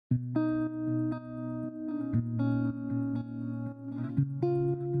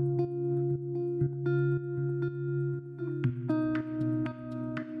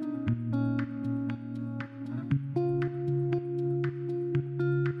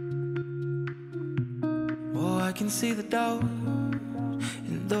I can see the doubt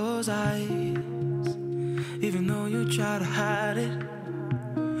in those eyes. Even though you try to hide it,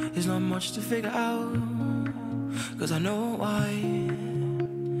 there's not much to figure out, 'cause I know why.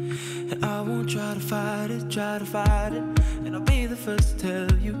 And I won't try to fight it, and I'll be the first to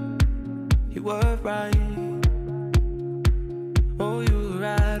tell you, you were right. Oh, you were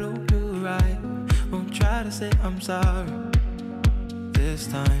right, oh, you were right. Won't try to say I'm sorry this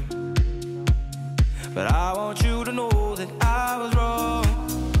time, but I want you to know that I was wrong.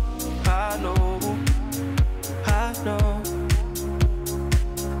 I know, I know.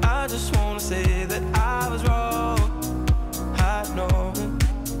 I just wanna say that I was wrong. I know,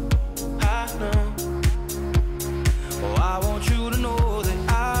 I know. Oh, I want you to know that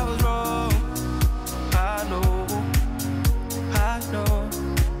I was wrong. I know, I know.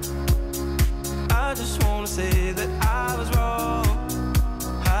 I just wanna say that I was wrong.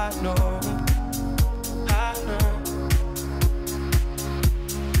 I know, I know.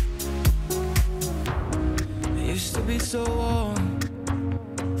 It used to be so warm,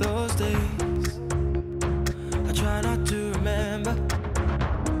 those days. I try not to remember.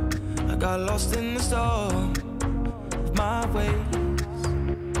 I got lost in the storm of my ways.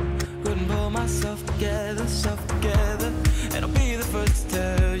 Couldn't pull myself together, and I'll be the first to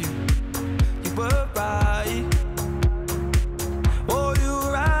tell